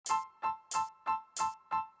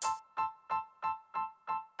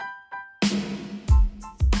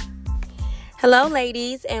Hello,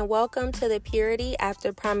 ladies, and welcome to the Purity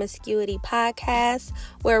After Promiscuity podcast,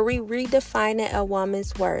 where we redefine a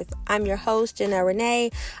woman's worth. I'm your host, Janelle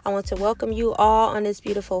Renee. I want to welcome you all on this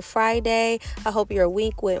beautiful Friday. I hope your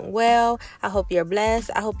week went well. I hope you're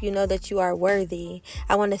blessed. I hope you know that you are worthy.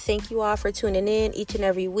 I want to thank you all for tuning in each and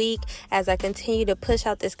every week as I continue to push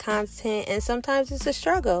out this content. And sometimes it's a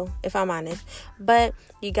struggle, if I'm honest. But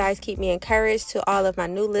you guys keep me encouraged. To all of my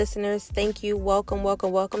new listeners, thank you. Welcome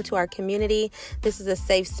to our community. This is a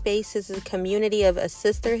safe space. This is a community of a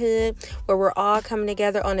sisterhood where we're all coming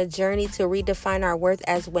together on a journey to redefine our worth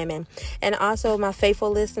as women. And also my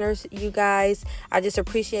faithful listeners, you guys, I just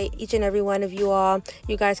appreciate each and every one of you all.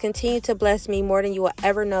 You guys continue to bless me more than you will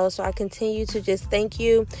ever know. So I continue to just thank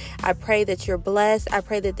you. I pray that you're blessed. I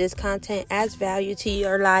pray that this content adds value to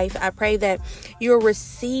your life. I pray that you're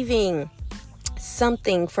receiving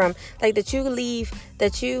something from that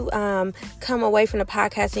you come away from the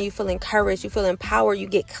podcast and you feel encouraged, you feel empowered, you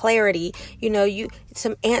get clarity,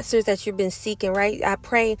 some answers that you've been seeking, right? I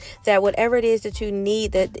pray that whatever it is that you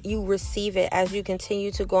need, that you receive it as you continue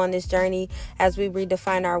to go on this journey, as we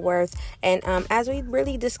redefine our worth, and as we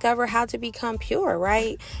really discover how to become pure,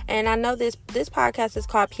 right? And I know this podcast is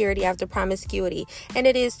called Purity After Promiscuity, and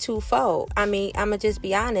it is twofold. I mean, I'm gonna just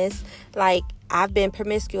be honest, I've been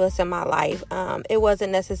promiscuous in my life. It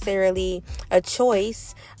wasn't necessarily a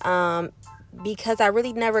choice because I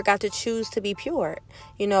really never got to choose to be pure.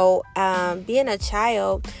 Being a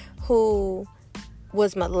child who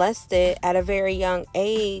was molested at a very young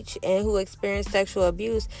age and who experienced sexual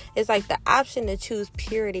abuse, it's like the option to choose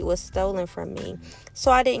purity was stolen from me.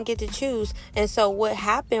 So I didn't get to choose. And so what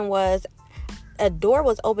happened was, a door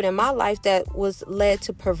was opened in my life that was led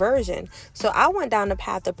to perversion. So I went down the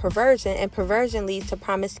path of perversion, and perversion leads to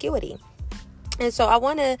promiscuity. And so I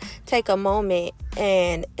want to take a moment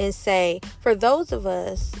and say, for those of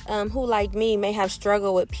us who, like me, may have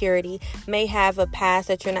struggled with purity, may have a past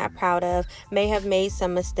that you're not proud of, may have made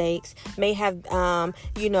some mistakes, may have,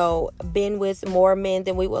 been with more men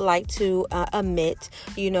than we would like to admit,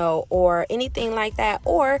 or anything like that.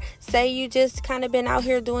 Or say you just kind of been out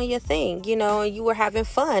here doing your thing, and you were having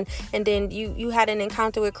fun, and then you had an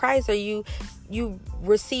encounter with Christ, or you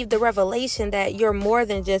received the revelation that you're more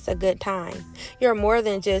than just a good time. You're more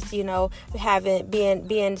than just,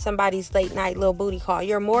 being somebody's late night little booty call.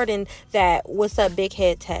 You're more than that what's up big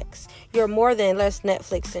head text. You're more than let's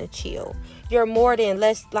Netflix and chill. You're more than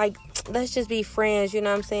let's just be friends, you know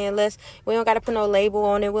what I'm saying? We don't got to put no label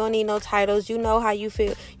on it. We don't need no titles. You know how you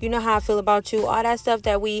feel. You know how I feel about you. All that stuff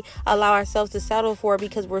that we allow ourselves to settle for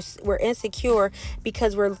because we're insecure,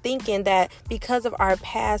 because we're thinking that because of our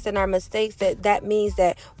past and our mistakes that means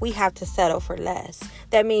that we have to settle for less.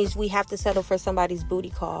 That means we have to settle for somebody's booty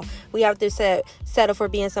call. We have to settle for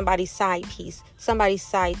being somebody's side piece, somebody's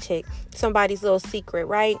side chick, somebody's little secret,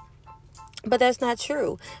 right? But that's not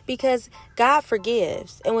true, because God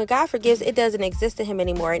forgives. And when God forgives, it doesn't exist to him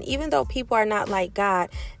anymore. And even though people are not like God,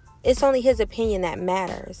 it's only his opinion that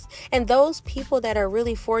matters. And those people that are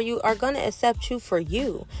really for you are going to accept you for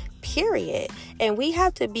you, period. And we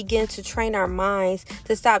have to begin to train our minds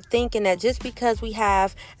to stop thinking that just because we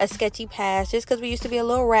have a sketchy past, just because we used to be a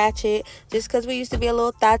little ratchet, just because we used to be a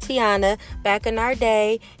little Tatiana back in our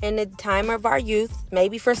day, in the time of our youth,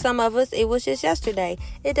 maybe for some of us, it was just yesterday.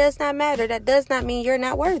 It does not matter. That does not mean you're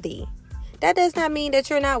not worthy. That does not mean that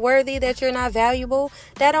you're not worthy, that you're not valuable.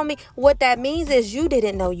 That don't mean, what that means is you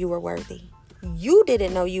didn't know you were worthy. You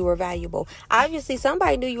didn't know you were valuable. Obviously,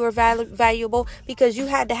 somebody knew you were valuable because you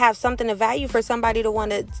had to have something of value for somebody to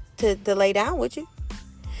want to lay down with you.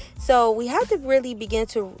 So we have to really begin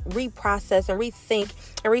to reprocess and rethink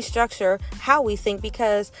and restructure how we think,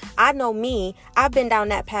 because I know me, I've been down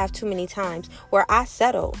that path too many times where I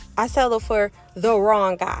settled for the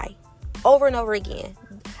wrong guy over and over again.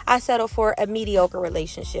 I settle for a mediocre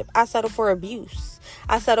relationship. I settle for abuse.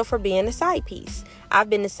 I settle for being a side piece. I've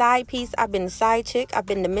been the side piece. I've been the side chick. I've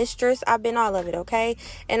been the mistress. I've been all of it, okay?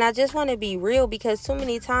 And I just want to be real, because too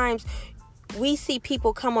many times we see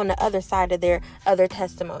people come on the other side of their other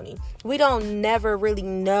testimony. We don't never really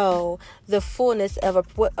know the fullness of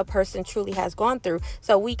what a person truly has gone through.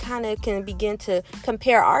 So we kind of can begin to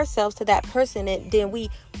compare ourselves to that person, and then we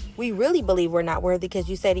really believe we're not worthy, because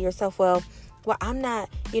you say to yourself, well, I'm not,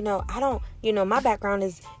 I don't, my background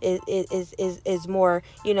is more,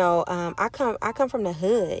 I come from the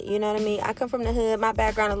hood, you know what I mean? I come from the hood. My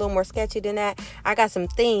background a little more sketchy than that. I got some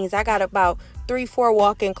things. I got about 3-4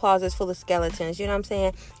 walk-in closets full of skeletons. You know what I'm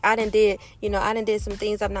saying? I done did some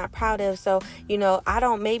things I'm not proud of. So, I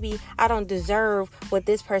don't deserve what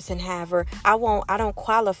this person have, or I don't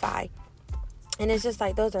qualify. And it's just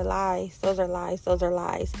like, those are lies. Those are lies. Those are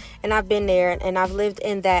lies. And I've been there, and I've lived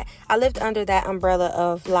in that. I lived under that umbrella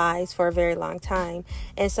of lies for a very long time.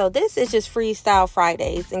 And so this is just Freestyle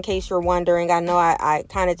Fridays, in case you're wondering. I know I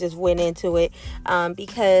kind of just went into it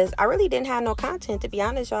because I really didn't have no content, to be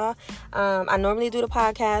honest, y'all. I normally do the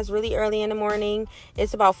podcast really early in the morning.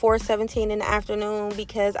 It's about 4:17 in the afternoon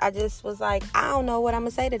because I just was like, I don't know what I'm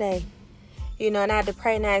going to say today. And I had to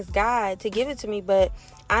pray and ask God to give it to me. But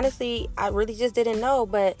honestly, I really just didn't know.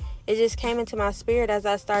 But it just came into my spirit as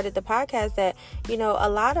I started the podcast that, a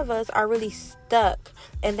lot of us are really stuck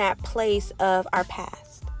in that place of our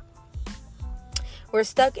past. We're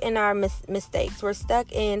stuck in our mistakes. We're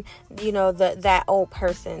stuck in, that old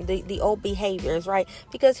person, the old behaviors, right?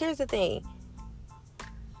 Because here's the thing.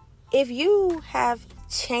 If you have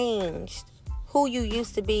changed who you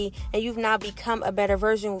used to be, and you've now become a better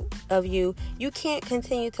version of you, you can't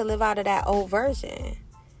continue to live out of that old version.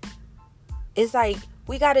 It's like,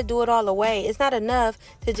 we got to do it all the way. It's not enough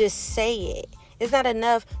to just say it. It's not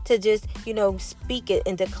enough to just, speak it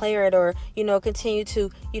and declare it, or, continue to,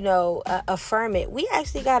 affirm it. We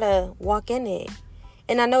actually got to walk in it.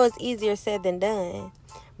 And I know it's easier said than done,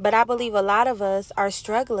 but I believe a lot of us are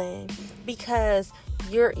struggling because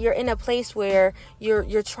you're in a place where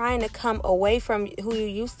you're trying to come away from who you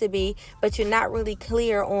used to be, but you're not really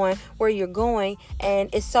clear on where you're going, and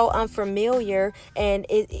it's so unfamiliar, and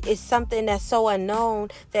it's something that's so unknown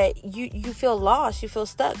that you feel lost, you feel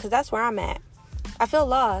stuck, because that's where I'm at. I feel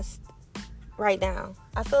lost right now.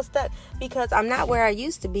 I feel stuck because I'm not where I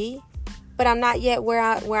used to be, but I'm not yet where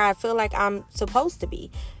I feel like I'm supposed to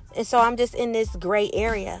be, and so I'm just in this gray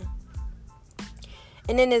area.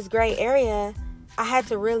 And in this gray area, I had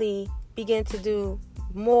to really begin to do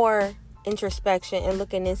more introspection and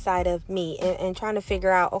looking inside of me and trying to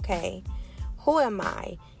figure out, okay, who am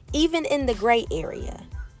I? Even in the gray area.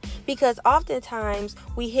 Because oftentimes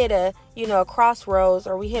we hit a crossroads,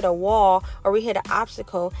 or we hit a wall, or we hit an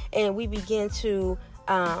obstacle, and we begin to,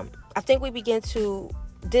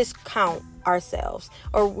 discount ourselves,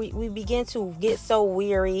 or we begin to get so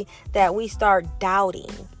weary that we start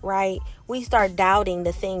doubting, right? We start doubting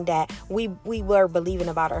the thing that we were believing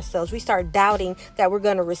about ourselves. We start doubting that we're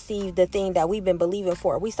going to receive the thing that we've been believing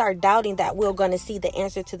for. We start doubting that we're going to see the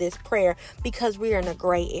answer to this prayer because we're in a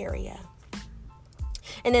gray area.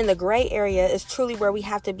 And in the gray area is truly where we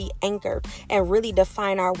have to be anchored and really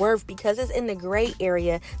define our worth, because it's in the gray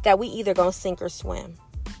area that we either gonna sink or swim.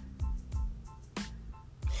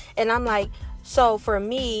 And I'm like, so for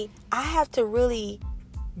me, I have to really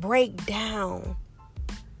break down.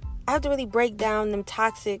 I have to really break down them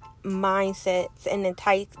toxic mindsets and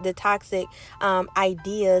the toxic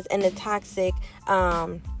ideas and the toxic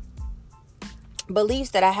beliefs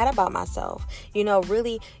that I had about myself.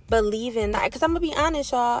 Really believing that. Because I'm going to be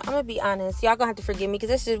honest, y'all. I'm going to be honest. Y'all going to have to forgive me because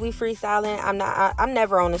this is we freestyling. I'm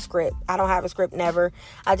never on a script. I don't have a script, never.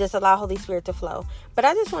 I just allow Holy Spirit to flow. But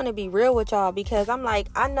I just want to be real with y'all, because I'm like,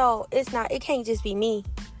 I know it can't just be me.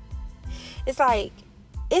 It's like,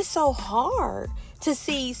 it's so hard to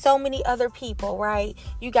see so many other people, right?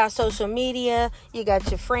 You got social media, you got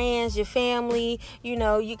your friends, your family, you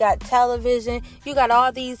got television, you got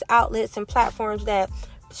all these outlets and platforms that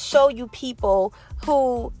show you people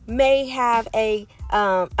who may have a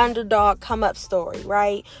underdog come up story,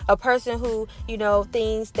 right? A person who,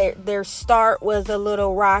 things their start was a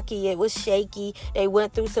little rocky, it was shaky, they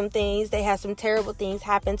went through some things, they had some terrible things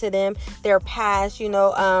happen to them, their past,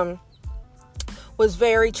 was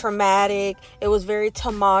very traumatic. It was very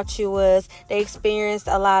tumultuous. They experienced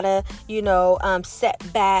a lot of,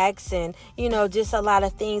 setbacks, and, just a lot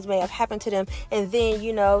of things may have happened to them. And then,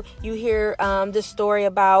 you hear the story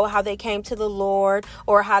about how they came to the Lord,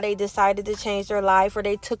 or how they decided to change their life, or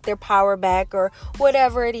they took their power back, or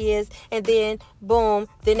whatever it is. And then, boom,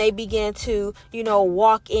 then they began to,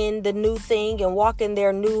 walk in the new thing and walk in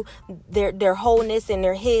their their wholeness and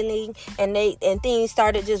their healing. And things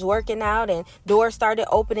started just working out, and doors started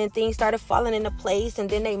opening, things started falling into place. And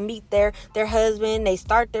then they meet their husband, they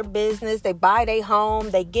start their business, they buy their home,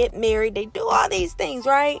 they get married, they do all these things,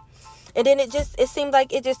 right? And then it seems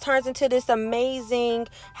like it just turns into this amazing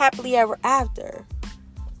happily ever after.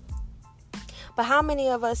 But how many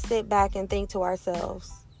of us sit back and think to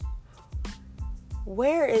ourselves,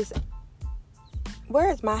 where is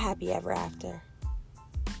my happy ever after?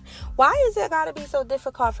 Why is it gotta be so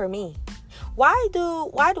difficult for me? Why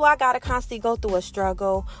do I gotta constantly go through a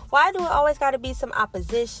struggle? Why do it always gotta be some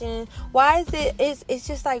opposition? It's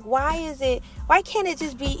just like, why can't it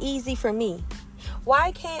just be easy for me?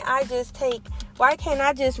 Why can't I just take Why can't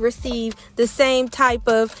I just receive the same type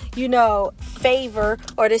of, favor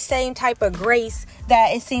or the same type of grace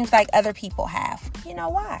that it seems like other people have?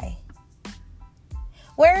 Why?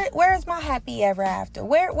 Where is my happy ever after?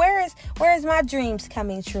 Where is my dreams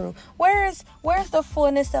coming true? Where's the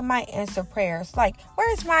fullness of my answered prayers? Like,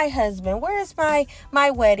 where's my husband? Where is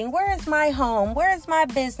my wedding? Where is my home? Where is my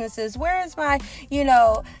businesses? Where is my,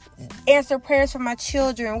 answered prayers for my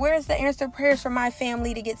children? Where's the answered prayers for my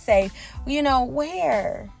family to get saved?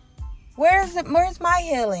 Where's my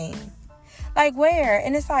healing? Like, where?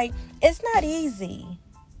 And it's like, it's not easy.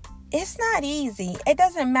 It's not easy. It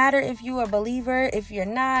doesn't matter if you're a believer, if you're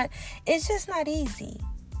not. It's just not easy.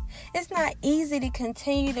 It's not easy to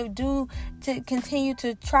continue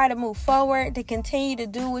to try to move forward, to continue to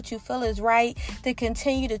do what you feel is right, to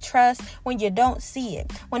continue to trust when you don't see it,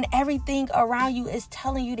 when everything around you is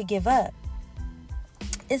telling you to give up.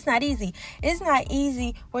 It's not easy. It's not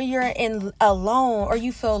easy when you're alone or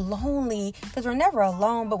you feel lonely, because we're never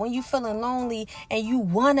alone. But when you're feeling lonely and you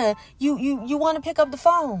wanna pick up the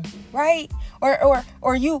phone, right?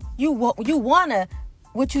 Or you wanna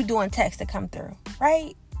what you doing text to come through,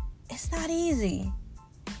 right? It's not easy.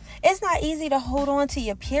 It's not easy to hold on to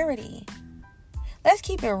your purity. Let's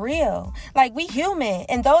keep it real. Like, we human.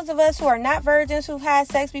 And those of us who are not virgins, who've had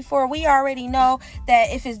sex before, we already know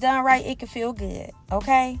that if it's done right, it can feel good.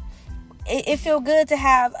 Okay? It feel good to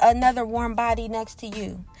have another warm body next to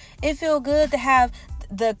you. It feel good to have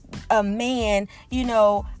a man,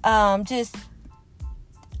 just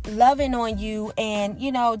loving on you and,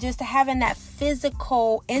 just having that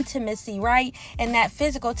physical intimacy, right? And that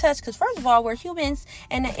physical touch. Because first of all, we're humans,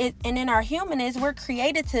 and in our humanness, we're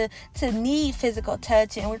created to need physical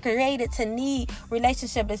touch, and we're created to need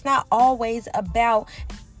relationship. It's not always about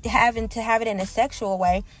having to have it in a sexual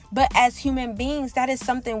way, but as human beings, that is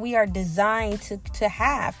something we are designed to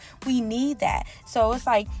have. We need that. So it's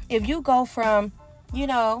like, if you go from,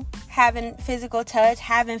 having physical touch,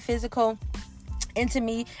 having physical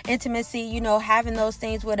intimacy, having those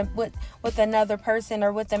things with another person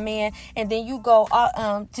or with a man, and then you go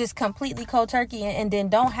just completely cold turkey and then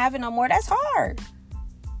don't have it no more. That's hard.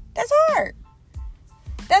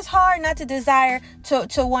 That's hard not to desire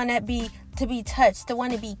to want to be touched, to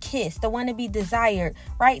want to be kissed, to want to be desired,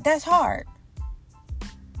 right? That's hard.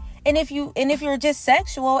 And if you're just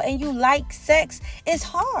sexual and you like sex, it's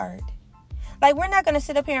hard. Like, we're not going to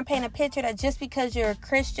sit up here and paint a picture that just because you're a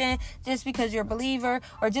Christian, just because you're a believer,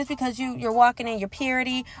 or just because you're walking in your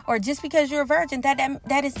purity, or just because you're a virgin,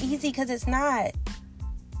 that is easy, because it's not.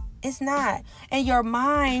 It's not. And your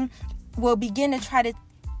mind will begin to try to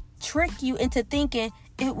trick you into thinking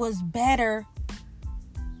it was better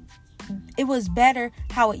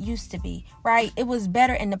how it used to be, right? It was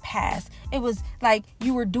better in the past. It was like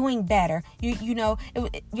you were doing better.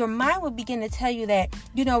 Your mind would begin to tell you that,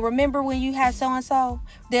 remember when you had so-and-so?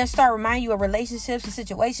 They'll start reminding you of relationships and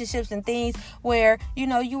situationships and things where,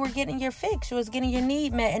 you were getting your fix. You was getting your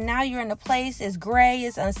need met. And now you're in a place, it's gray,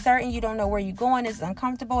 it's uncertain. You don't know where you're going. It's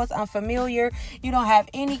uncomfortable. It's unfamiliar. You don't have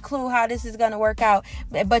any clue how this is going to work out.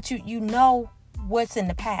 But you know what's in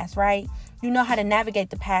the past, right? You know how to navigate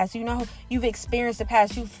the past. You've experienced the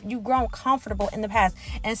past. You've grown comfortable in the past.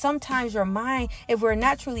 And sometimes your mind, if we're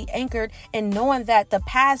naturally anchored in knowing that the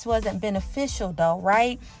past wasn't beneficial though,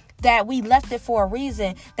 right? That we left it for a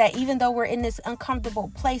reason, that even though we're in this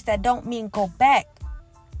uncomfortable place, that don't mean go back.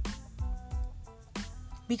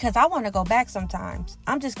 Because I want to go back sometimes.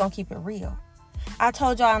 I'm just going to keep it real. I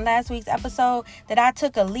told y'all in last week's episode that I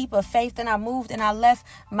took a leap of faith and I moved and I left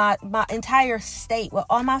my entire state with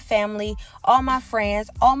all my family, all my friends,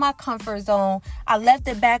 all my comfort zone. I left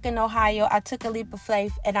it back in Ohio. I took a leap of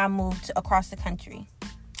faith and I moved across the country.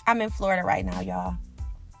 I'm in Florida right now, y'all.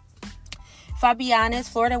 If I be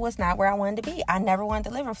honest, Florida was not where I wanted to be. I never wanted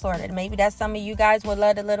to live in Florida. Maybe that's some of you guys would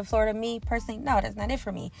love to live in Florida. Me personally, no, that's not it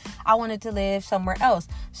for me. I wanted to live somewhere else.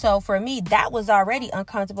 So for me, that was already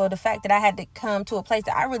uncomfortable. The fact that I had to come to a place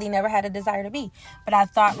that I really never had a desire to be. But I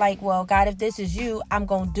thought like, well, God, if this is you, I'm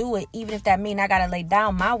going to do it. Even if that means I got to lay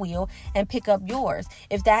down my wheel and pick up yours.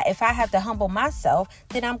 If I have to humble myself,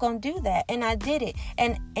 then I'm going to do that. And I did it.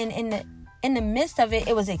 And in the midst of it,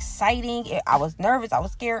 it was exciting. I was nervous. I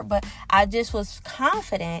was scared, but I just was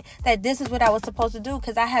confident that this is what I was supposed to do,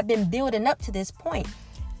 because I had been building up to this point.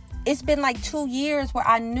 It's been like 2 years where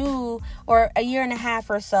I knew, or a year and a half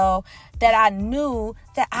or so, that I knew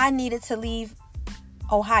that I needed to leave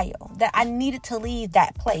Ohio, that I needed to leave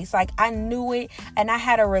that place. Like, I knew it, and I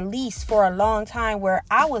had a release for a long time where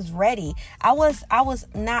I was ready. I was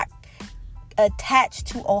not attached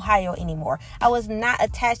to Ohio anymore. I was not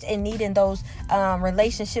attached and needing those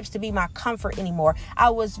relationships to be my comfort anymore. I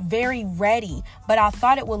was very ready, but I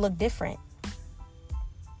thought it would look different.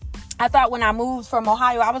 I thought when I moved from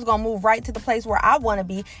Ohio, I was going to move right to the place where I want to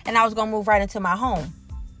be, and I was going to move right into my home,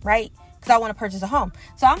 right? Because I want to purchase a home.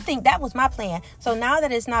 So I think that was my plan. So now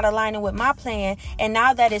that it's not aligning with my plan, and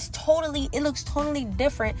now that it looks totally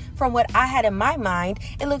different from what I had in my mind.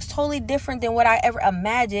 It looks totally different than what I ever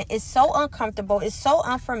imagined. It's so uncomfortable. It's so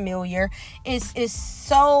unfamiliar. It's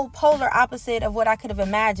so polar opposite of what I could have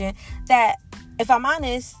imagined that, if I'm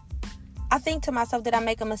honest, I think to myself, did I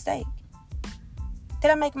make a mistake? Did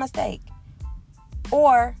I make a mistake?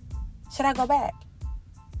 Or should I go back?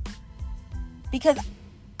 Because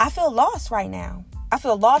I feel lost right now. I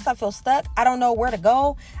feel lost. I feel stuck. I don't know where to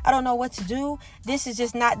go. I don't know what to do. This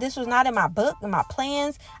was not in my book, in my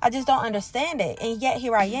plans. I just don't understand it. And yet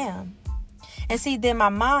here I am. And see, then my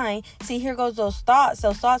mind, here goes those thoughts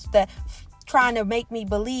that trying to make me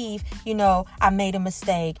believe, I made a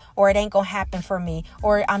mistake, or it ain't gonna happen for me,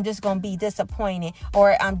 or I'm just gonna be disappointed,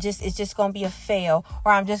 or it's just gonna be a fail,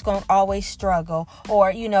 or I'm just gonna always struggle, or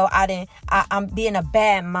I'm being a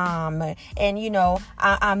bad mom, and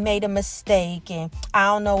I made a mistake, and I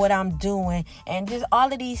don't know what I'm doing, and just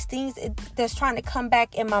all of these things that's trying to come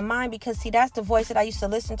back in my mind, because that's the voice that I used to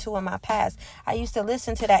listen to in my past. I used to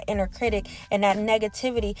listen to that inner critic and that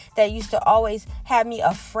negativity that used to always have me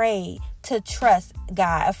afraid to trust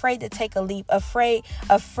God, afraid to take a leap, afraid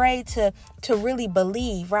to really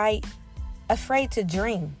believe, right? Afraid to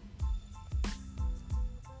dream.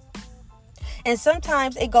 And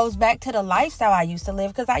sometimes it goes back to the lifestyle I used to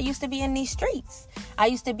live, because I used to be in these streets. I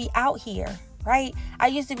used to be out here, right? I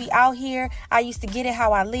used to be out here. I used to get it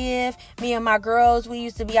how I live. Me and my girls, we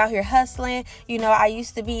used to be out here hustling. I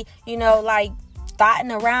used to be,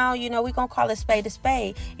 thotting around, we gonna call it spade a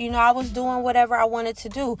spade. I was doing whatever I wanted to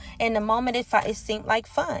do. In the moment, it seemed like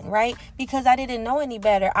fun, right? Because I didn't know any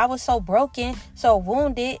better. I was so broken, so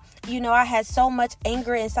wounded. I had so much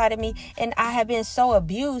anger inside of me, and I had been so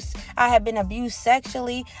abused. I had been abused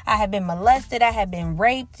sexually. I had been molested. I had been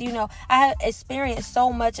raped. I had experienced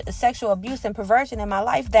so much sexual abuse and perversion in my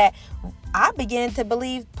life that I began to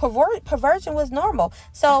believe perversion was normal.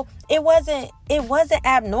 So it wasn't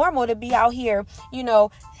abnormal to be out here,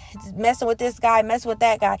 messing with this guy, messing with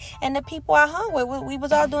that guy. And the people I hung with, we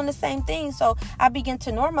was all doing the same thing. So I began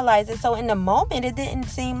to normalize it. So in the moment, it didn't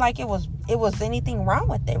seem like it was anything wrong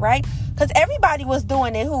with it, right? Because everybody was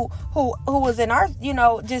doing it who was in our,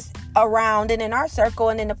 just around and in our circle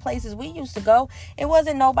and in the places we used to go. It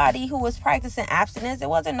wasn't nobody who was practicing abstinence. It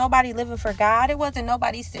wasn't nobody living for God. It wasn't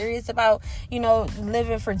nobody serious about,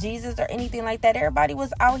 living for Jesus or anything like that. Everybody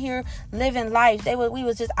was out here living life. We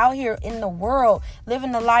was just out here in the world,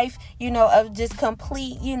 living the life, of just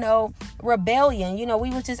complete, rebellion. We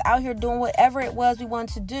was just out here doing whatever it was we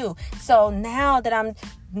wanted to do. So now that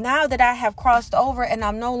I have crossed over and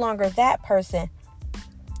I'm no longer that person,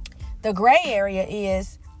 the gray area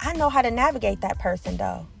is I know how to navigate that person,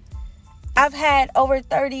 though. I've had over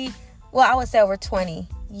 20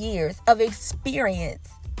 years of experience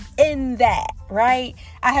in that, right?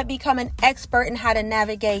 I have become an expert in how to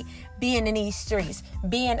navigate being in these streets,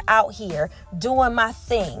 being out here, doing my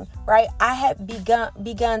thing, right? I have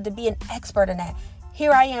begun to be an expert in that.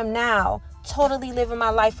 Here I am now, totally living my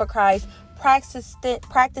life for Christ,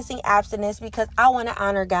 practicing abstinence because I want to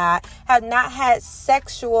honor God. Have not had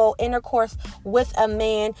sexual intercourse with a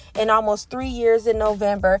man in almost 3 years in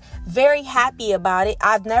November. Very happy about it.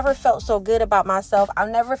 I've never felt so good about myself. I've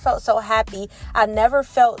never felt so happy. I never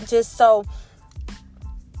felt just so...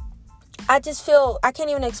 I just feel, I can't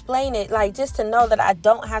even explain it, like just to know that I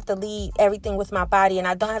don't have to leave everything with my body and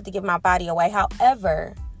I don't have to give my body away.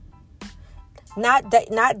 However, not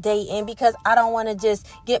dating, because I don't want to just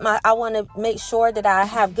I want to make sure that I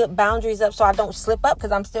have good boundaries up so I don't slip up,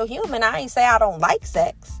 because I'm still human. I ain't say I don't like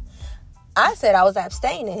sex. I said I was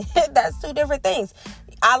abstaining. That's two different things.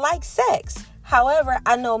 I like sex. However,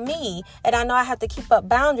 I know me, and I know I have to keep up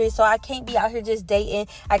boundaries, so I can't be out here just dating.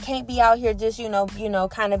 I can't be out here just,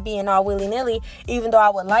 kind of being all willy-nilly, even though I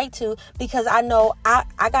would like to, because I know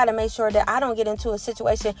I got to make sure that I don't get into a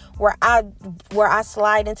situation where I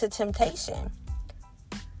slide into temptation.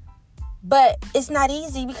 But it's not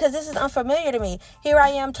easy because this is unfamiliar to me. Here I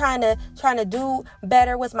am trying to do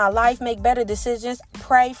better with my life, make better decisions,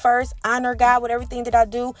 pray first, honor God with everything that I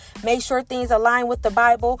do, make sure things align with the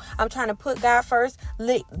Bible. I'm trying to put God first,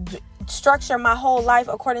 structure my whole life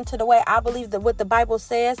according to the way I believe that what the Bible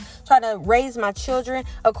says, trying to raise my children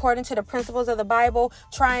according to the principles of the Bible,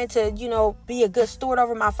 trying to, be a good steward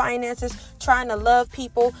over my finances, trying to love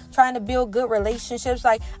people, trying to build good relationships.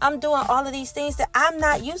 Like, I'm doing all of these things that I'm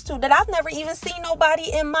not used to, that I've never even seen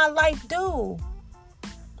nobody in my life do.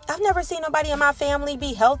 I've never seen nobody in my family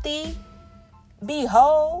be healthy, be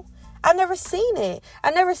whole. I've never seen it.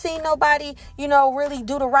 I've never seen nobody, really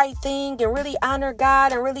do the right thing and really honor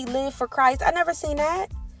God and really live for Christ. I've never seen that.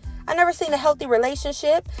 I never seen a healthy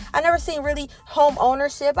relationship. I never seen really home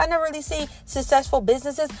ownership. I never really seen successful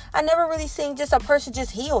businesses. I never really seen just a person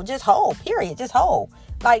just healed, just whole, period, just whole,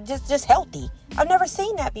 like just healthy. I've never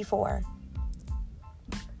seen that before.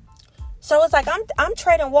 So it's like I'm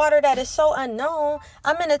treading water that is so unknown.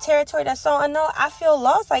 I'm in a territory that's so unknown. I feel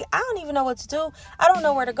lost. Like, I don't even know what to do. I don't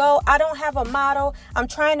know where to go. I don't have a model. I'm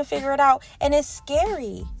trying to figure it out. And it's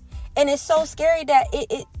scary. And it's so scary that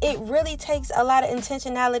it really takes a lot of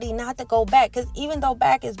intentionality not to go back. Because even though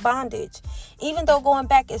back is bondage, even though going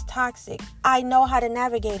back is toxic, I know how to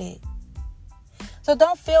navigate it. So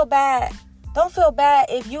don't feel bad. Don't feel bad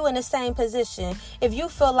if you in the same position. If you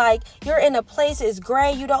feel like you're in a place, it's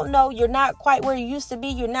gray, you don't know, you're not quite where you used to be,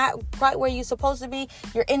 you're not quite where you're supposed to be,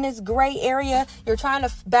 you're in this gray area, you're trying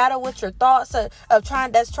to battle with your thoughts of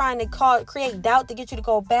trying to create doubt to get you to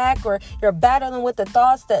go back, or you're battling with the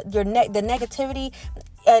thoughts that the negativity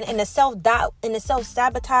and the self-doubt and the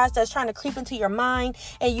self-sabotage that's trying to creep into your mind,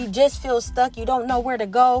 and you just feel stuck. You don't know where to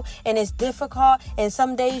go, and it's difficult, and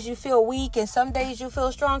some days you feel weak and some days you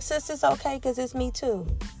feel strong. Sis, it's okay, because it's me too.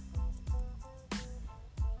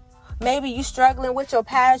 Maybe you struggling with your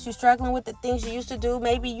past. You struggling with the things you used to do.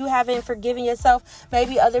 Maybe you haven't forgiven yourself.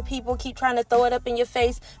 Maybe other people keep trying to throw it up in your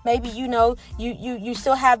face. Maybe, you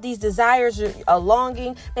still have these desires, a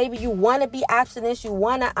longing. Maybe you want to be abstinent. You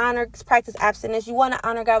want to practice abstinence. You want to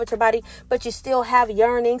honor God with your body, but you still have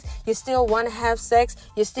yearnings. You still want to have sex.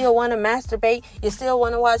 You still want to masturbate. You still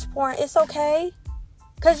want to watch porn. It's okay,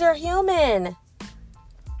 because you're human.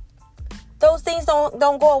 Those things don't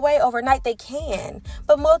go away overnight. They can,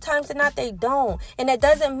 but most times than not, they don't. And that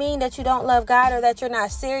doesn't mean that you don't love God, or that you're not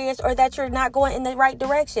serious, or that you're not going in the right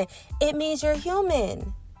direction. It means you're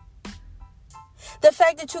human. The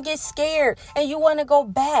fact that you get scared and you want to go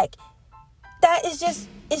back, it's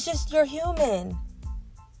just you're human.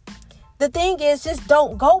 The thing is, just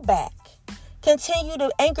don't go back. Continue to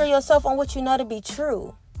anchor yourself on what you know to be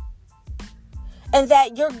true. And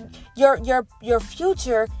that your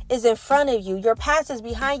future is in front of you. Your past is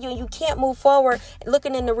behind you, and you can't move forward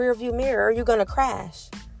looking in the rearview mirror, or you're going to crash.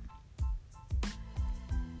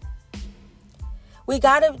 We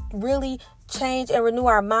got to really change and renew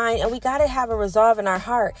our mind, and we got to have a resolve in our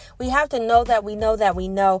heart. We have to know that we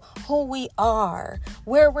know who we are,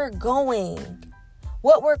 where we're going,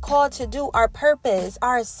 what we're called to do, our purpose,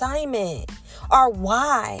 our assignment, our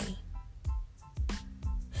why.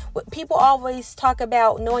 People always talk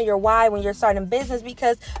about knowing your why when you're starting business,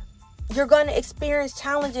 because you're going to experience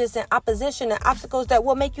challenges and opposition and obstacles that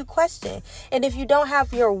will make you question. And if you don't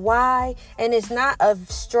have your why, and it's not a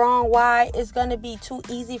strong why, it's going to be too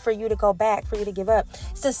easy for you to go back, for you to give up.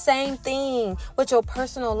 It's the same thing with your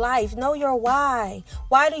personal life. Know your why.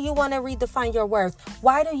 Why do you want to redefine your worth?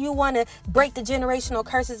 Why do you want to break the generational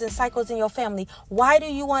curses and cycles in your family? Why do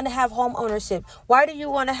you want to have home ownership? Why do you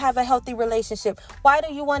want to have a healthy relationship? Why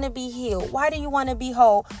do you want to be healed? Why do you want to be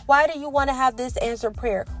whole? Why do you want to have this answered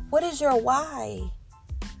prayer? What is your why?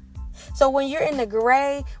 So when you're in the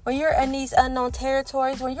gray, when you're in these unknown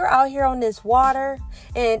territories, when you're out here on this water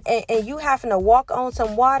and you having to walk on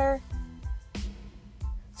some water,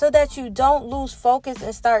 so that you don't lose focus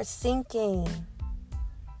and start sinking.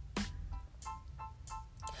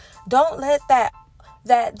 Don't let that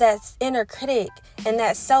inner critic and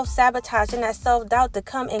that self-sabotage and that self-doubt to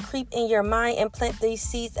come and creep in your mind and plant these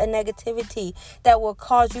seeds of negativity that will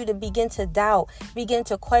cause you to begin to doubt, begin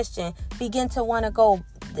to question, begin to want to go,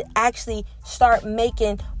 actually start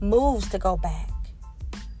making moves to go back.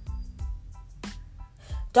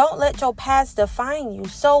 Don't let your past define you.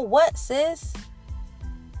 So what, sis?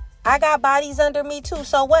 I got bodies under me too.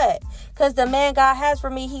 So what? Because the man God has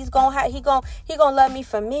for me, he gonna love me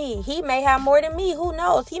for me. He may have more than me. Who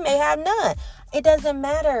knows? He may have none. It doesn't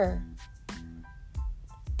matter.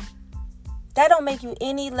 That don't make you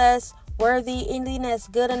any less worthy, any less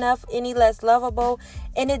good enough, any less lovable.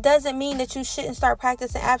 And it doesn't mean that you shouldn't start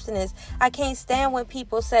practicing abstinence. I can't stand when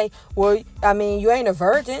people say, well, I mean, you ain't a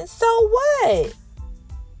virgin. So what?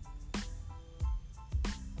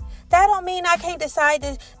 That don't mean I can't decide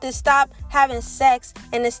to stop having sex,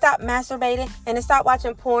 and to stop masturbating, and to stop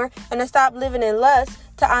watching porn, and to stop living in lust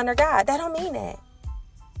to honor God. That don't mean that.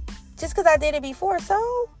 Just because I did it before,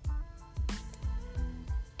 so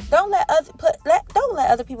don't let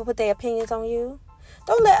other people put their opinions on you.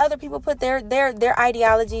 Don't let other people put their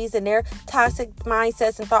ideologies and their toxic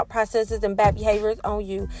mindsets and thought processes and bad behaviors on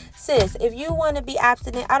you. Sis, if you want to be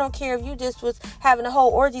abstinent, I don't care if you just was having a whole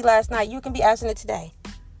orgy last night. You can be abstinent today.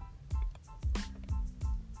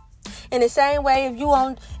 In the same way, if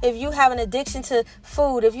you have an addiction to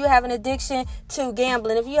food, if you have an addiction to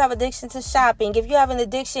gambling, if you have addiction to shopping, if you have an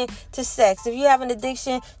addiction to sex, if you have an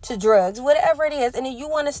addiction to drugs, whatever it is, and if you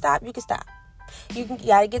want to stop, you can stop. You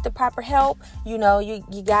got to get the proper help. You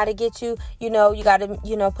got to get you got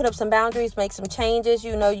to, put up some boundaries, make some changes.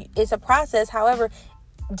 It's a process. However,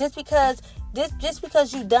 just because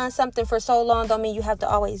you've done something for so long don't mean you have to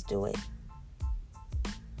always do it.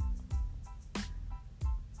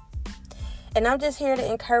 And I'm just here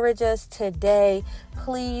to encourage us today.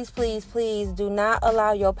 Please, please, please do not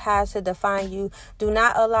allow your past to define you. Do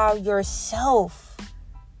not allow yourself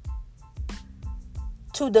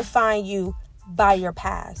to define you by your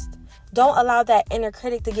past. Don't allow that inner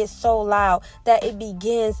critic to get so loud that it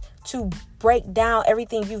begins to break down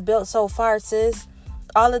everything you've built so far, sis.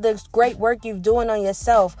 All of the great work you're doing on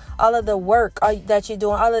yourself, all of the work that you're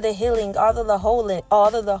doing, all of the healing, all of the wholeness,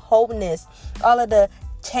 all of the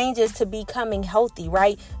changes to becoming healthy,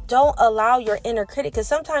 right? Don't allow your inner critic, because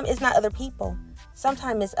sometimes it's not other people.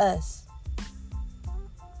 Sometimes it's us.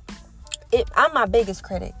 I'm my biggest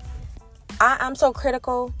critic. I'm so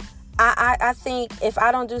critical. I think if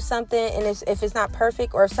I don't do something and if it's not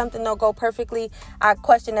perfect, or if something don't go perfectly, I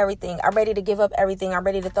question everything. I'm ready to give up everything. I'm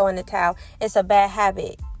ready to throw in the towel. It's a bad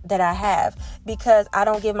habit that I have because I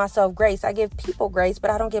don't give myself grace. I give people grace,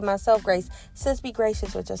 but I don't give myself grace. Sis, be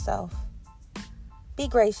gracious with yourself. Be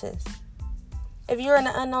gracious. If you're in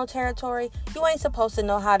an unknown territory, you ain't supposed to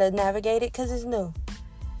know how to navigate it because it's new.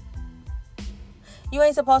 You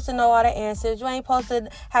ain't supposed to know all the answers. You ain't supposed to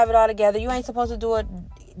have it all together. You ain't supposed to do it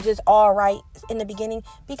just all right in the beginning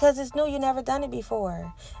because it's new. You never done it before.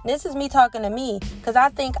 And this is me talking to me because I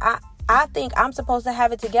think I'm supposed to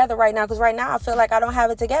have it together right now, because right now I feel like I don't have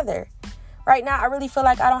it together. Right now I really feel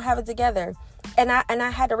like I don't have it together. And I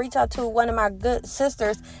had to reach out to one of my good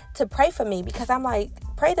sisters to pray for me, because I'm like,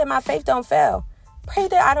 pray that my faith don't fail. Pray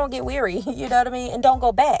that I don't get weary, you know what I mean? And don't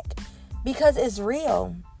go back, because it's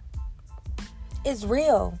real. It's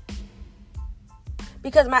real.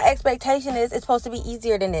 Because my expectation is it's supposed to be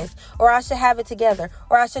easier than this, or I should have it together,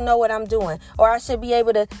 or I should know what I'm doing, or I should be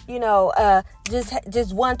able to,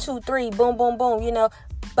 just 1, 2, 3, boom, boom, boom,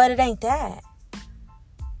 but it ain't that.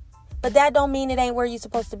 But that don't mean it ain't where you're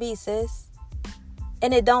supposed to be, sis.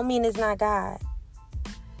 And it don't mean it's not God.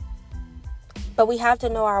 But we have to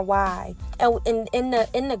know our why. And in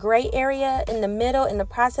the gray area, in the middle, in the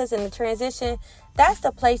process, in the transition, that's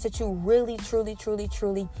the place that you really, truly, truly,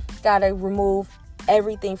 truly gotta remove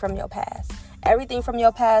everything from your past. Everything from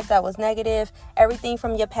your past that was negative, everything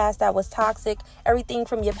from your past that was toxic, everything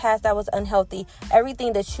from your past that was unhealthy,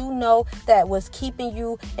 everything that you know that was keeping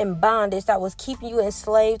you in bondage, that was keeping you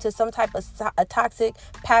enslaved to some type of a toxic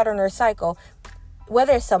pattern or cycle.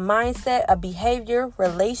 Whether it's a mindset, a behavior,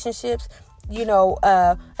 relationships,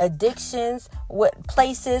 addictions,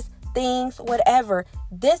 places, things, whatever.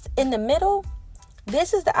 This in the middle,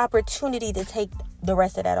 this is the opportunity to take the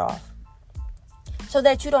rest of that off, so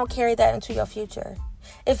that you don't carry that into your future.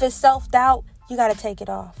 If it's self-doubt, you got to take it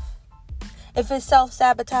off. If it's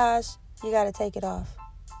self-sabotage, you got to take it off.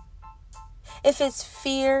 If it's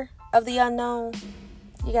fear of the unknown,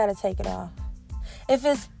 you got to take it off. If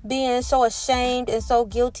it's being so ashamed and so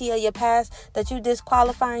guilty of your past that you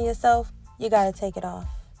disqualifying yourself, you got to take it off.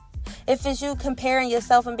 If it's you comparing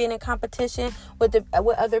yourself and being in competition with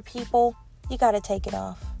other people, you got to take it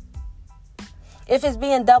off. If it's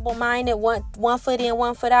being double-minded, one foot in,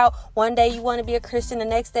 one foot out, one day you want to be a Christian, the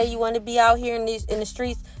next day you want to be out here in the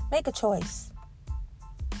streets, make a choice.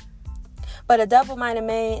 But a double-minded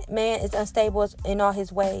man is unstable in all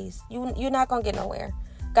his ways. You're not going to get nowhere.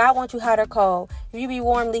 God wants you hot or cold. If you be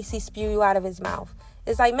warm, at least he spew you out of his mouth.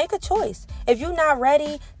 It's like, make a choice. If you're not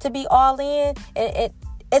ready to be all in,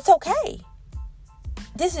 it's okay.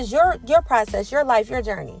 This is your process, your life, your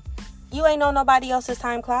journey. You ain't on nobody else's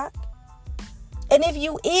time clock. And if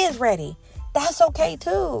you is ready, that's okay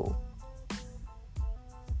too.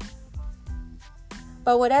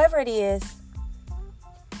 But whatever it is,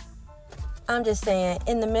 I'm just saying,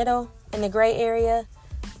 in the middle, in the gray area,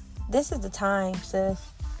 this is the time, sis.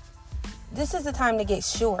 This is the time to get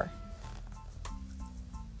sure.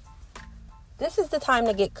 This is the time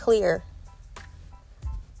to get clear.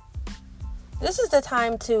 This is the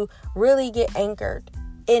time to really get anchored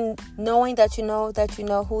in knowing that you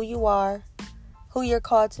know who you are, who you're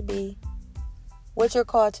called to be, what you're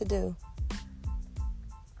called to do.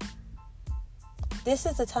 This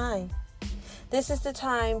is the time. This is the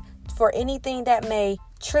time for anything that may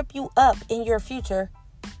trip you up in your future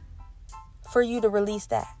for you to release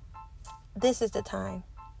that. This is the time.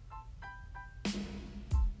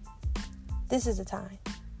 This is the time.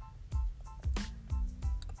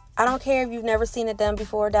 I don't care if you've never seen it done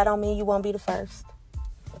before. That don't mean you won't be the first.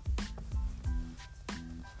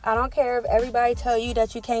 I don't care if everybody tell you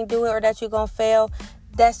that you can't do it or that you're going to fail.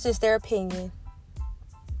 That's just their opinion.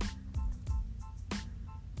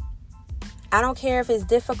 I don't care if it's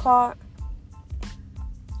difficult.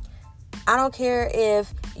 I don't care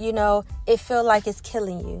if, it feel like it's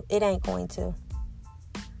killing you. It ain't going to.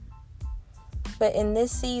 But in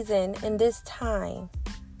this season, in this time,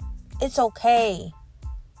 it's okay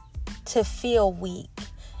to feel weak.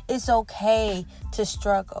 It's okay to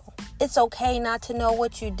struggle. It's okay not to know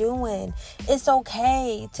what you're doing. It's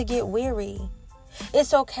okay to get weary.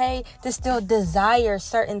 It's okay to still desire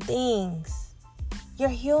certain things. You're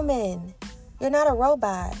human. You're not a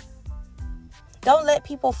robot. Don't let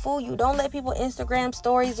people fool you. Don't let people Instagram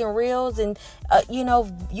stories and reels and,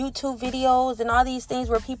 YouTube videos and all these things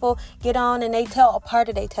where people get on and they tell a part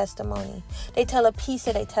of their testimony. They tell a piece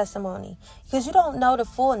of their testimony because you don't know the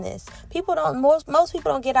fullness. Most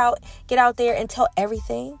people don't get out there and tell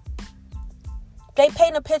everything. They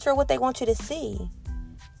paint a picture of what they want you to see.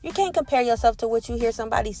 You can't compare yourself to what you hear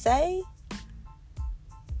somebody say.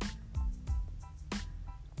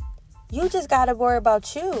 You just got to worry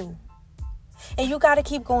about you. And you got to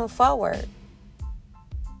keep going forward.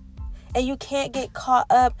 And you can't get caught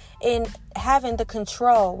up in having the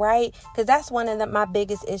control, right? Because that's one of my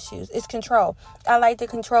biggest issues. It's control. I like to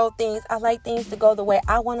control things. I like things to go the way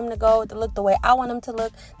I want them to go, to look the way I want them to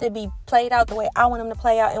look, to be played out the way I want them to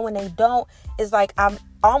play out. And when they don't, it's like I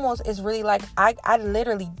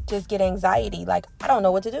literally just get anxiety. Like, I don't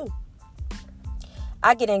know what to do.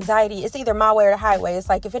 I get anxiety. It's either my way or the highway. It's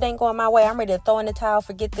like, if it ain't going my way, I'm ready to throw in the towel,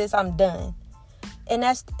 forget this, I'm done. And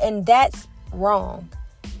that's wrong.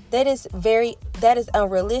 That is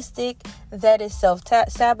unrealistic. That is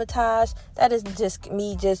self-sabotage. That is just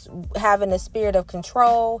me just having a spirit of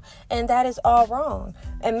control. And that is all wrong.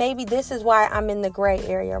 And maybe this is why I'm in the gray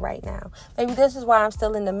area right now. Maybe this is why I'm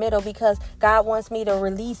still in the middle, because God wants me to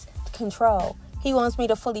release control. He wants me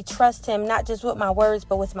to fully trust him, not just with my words,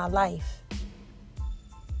 but with my life.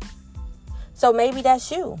 So maybe that's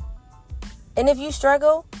you. And if you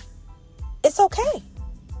struggle, it's okay.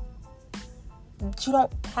 You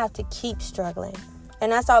don't have to keep struggling.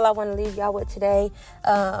 And that's all I want to leave y'all with today.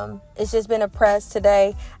 It's just been a press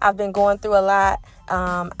today. I've been going through a lot.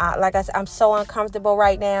 Like I said, I'm so uncomfortable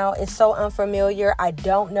right now. It's so unfamiliar. I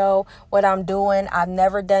don't know what I'm doing. I've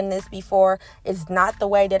never done this before. It's not the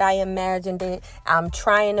way that I imagined it. I'm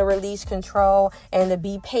trying to release control and to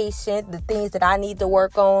be patient. The things that I need to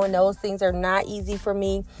work on, those things are not easy for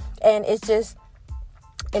me. And it's just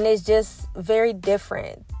very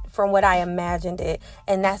different from what I imagined it.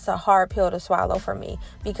 And that's a hard pill to swallow for me,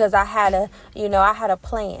 because I had a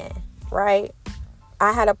plan, right?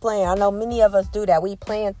 I had a plan. I know many of us do that. We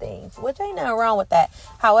plan things, which ain't nothing wrong with that.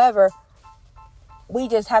 However, we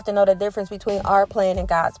just have to know the difference between our plan and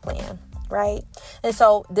God's plan, right? And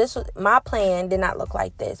so my plan did not look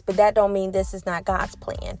like this, but that don't mean this is not God's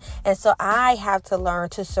plan. And so I have to learn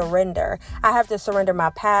to surrender. I have to surrender my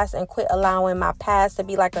past and quit allowing my past to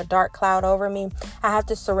be like a dark cloud over me. I have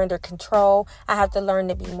to surrender control. I have to learn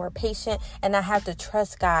to be more patient, and I have to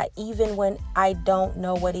trust God even when I don't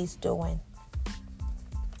know what he's doing.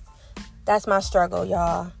 That's my struggle,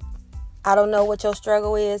 y'all. I don't know what your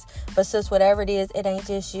struggle is, but sis, whatever it is, it ain't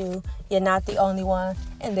just you. You're not the only one.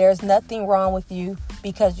 And there's nothing wrong with you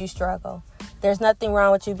because you struggle. There's nothing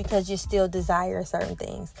wrong with you because you still desire certain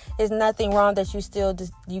things. There's nothing wrong that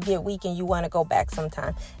you get weak and you want to go back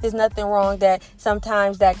sometime. There's nothing wrong that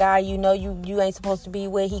sometimes that guy you ain't supposed to be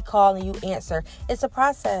with, he call and you answer. It's a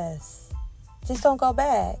process. Just don't go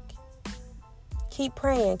back. Keep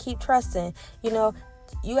praying. Keep trusting.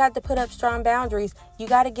 You have to put up strong boundaries. You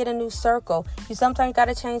got to get a new circle. You sometimes got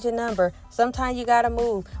to change your number. Sometimes you got to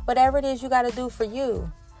move. Whatever it is you got to do for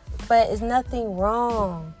you. But it's nothing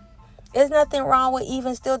wrong. There's nothing wrong with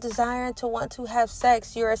even still desiring to want to have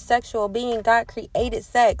sex. You're a sexual being. God created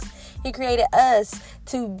sex. He created us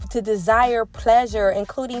to desire pleasure,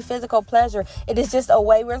 including physical pleasure. It is just a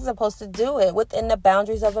way we're supposed to do it within the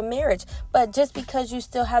boundaries of a marriage. But just because you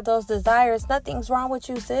still have those desires, nothing's wrong with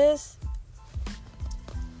you, sis.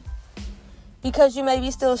 Because you may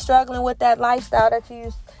be still struggling with that lifestyle that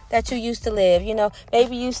you used to live.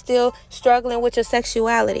 Maybe you still struggling with your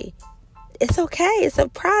sexuality. It's okay. It's a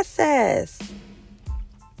process.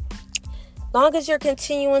 Long as you're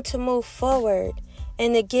continuing to move forward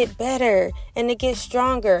and to get better and to get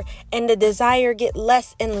stronger and the desire get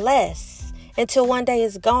less and less until one day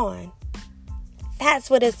it's gone. That's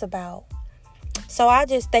what it's about. So I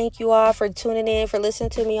just thank you all for tuning in, for listening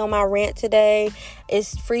to me on my rant today.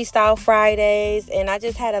 It's Freestyle Fridays, and I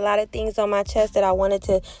just had a lot of things on my chest that I wanted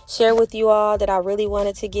to share with you all, that I really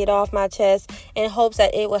wanted to get off my chest, in hopes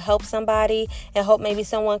that it will help somebody, and hope maybe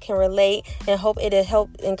someone can relate, and hope it'll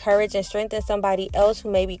help encourage and strengthen somebody else who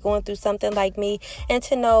may be going through something like me, and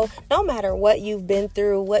to know no matter what you've been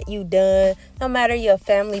through, what you've done, no matter your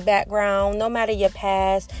family background, no matter your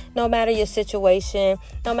past, no matter your situation,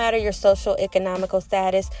 no matter your social economical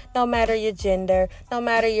status, no matter your gender, no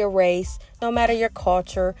matter your race, no matter your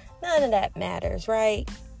culture, none of that matters, right?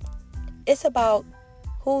 It's about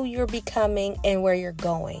who you're becoming and where you're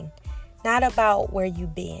going, not about where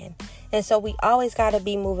you've been. And so we always got to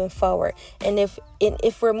be moving forward. And if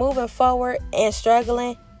we're moving forward and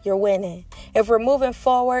struggling, you're winning. If we're moving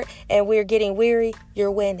forward and we're getting weary, you're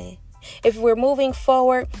winning. If we're moving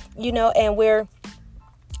forward, and we're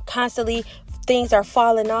constantly, things are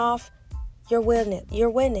falling off, you're winning. You're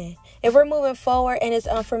winning. If we're moving forward and it's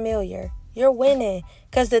unfamiliar, you're winning.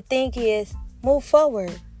 Because the thing is, move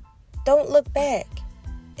forward. Don't look back.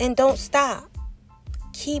 And don't stop.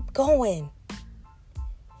 Keep going.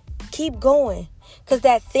 Keep going. Because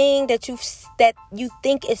that thing that you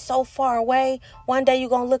think is so far away, one day you're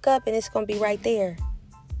going to look up and it's going to be right there.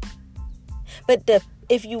 But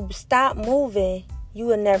if you stop moving, you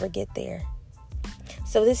will never get there.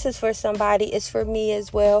 So this is for somebody. It's for me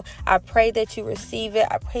as well. I pray that you receive it.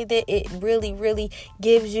 I pray that it really, really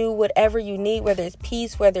gives you whatever you need, whether it's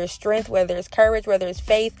peace, whether it's strength, whether it's courage, whether it's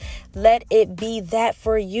faith. Let it be that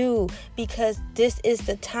for you, because this is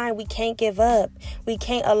the time. We can't give up. We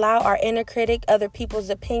can't allow our inner critic, other people's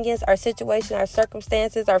opinions, our situation, our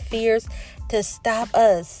circumstances, our fears to stop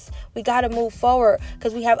us. We got to move forward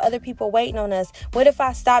because we have other people waiting on us. What if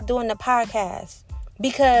I stop doing the podcast?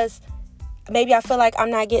 Because maybe I feel like I'm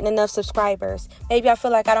not getting enough subscribers. Maybe I feel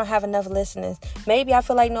like I don't have enough listeners. Maybe I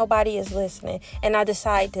feel like nobody is listening. And I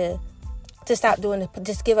decide to stop doing it,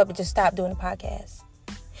 just give up and just stop doing the podcast.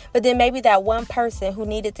 But then maybe that one person who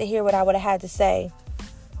needed to hear what I would have had to say,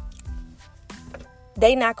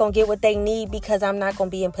 they not going to get what they need because I'm not going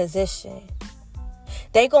to be in position.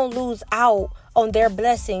 They going to lose out on their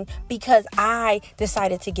blessing because I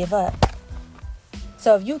decided to give up.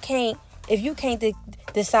 So if you can't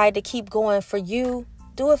decide to keep going for you,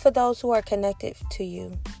 do it for those who are connected to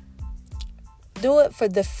you. Do it for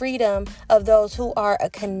the freedom of those who are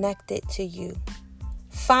connected to you.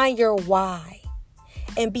 Find your why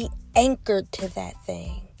and be anchored to that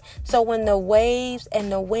thing. So when the waves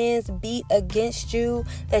and the winds beat against you,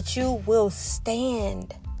 that you will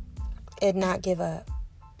stand and not give up.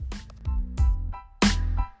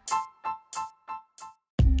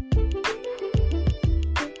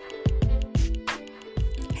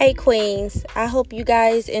 Hey Queens, I hope you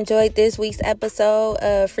guys enjoyed this week's episode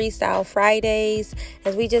of Freestyle Fridays,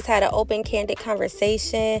 as we just had an open, candid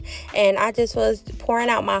conversation, and I just was pouring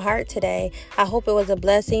out my heart today. I hope it was a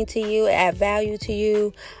blessing to you, add value to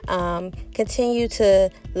you. Continue to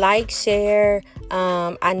like, share.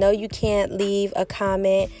 I know you can't leave a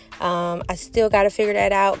comment. I still got to figure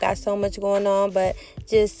that out. Got so much going on, but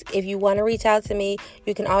just if you want to reach out to me,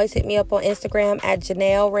 you can always hit me up on Instagram at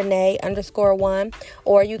JanelleRenee_1,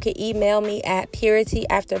 or you can email me at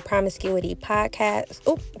purityafterpromiscuitypodcast.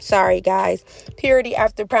 Oops, sorry guys,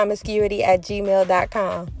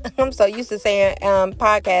 purityafterpromiscuity@gmail.com. I'm so used to saying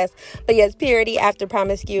podcast, but yes,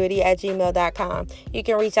 purityafterpromiscuity@gmail.com. You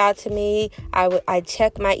can reach out to me. I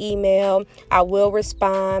check my email. I will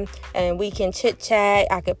respond, and we can chit chat.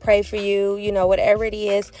 I could pray for you. Whatever it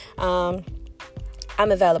is.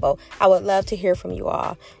 I'm available. I would love to hear from you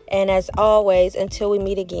all. And as always, until we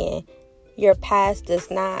meet again, your past does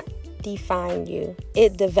not define you.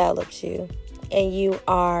 It develops you, and you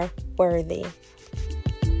are worthy.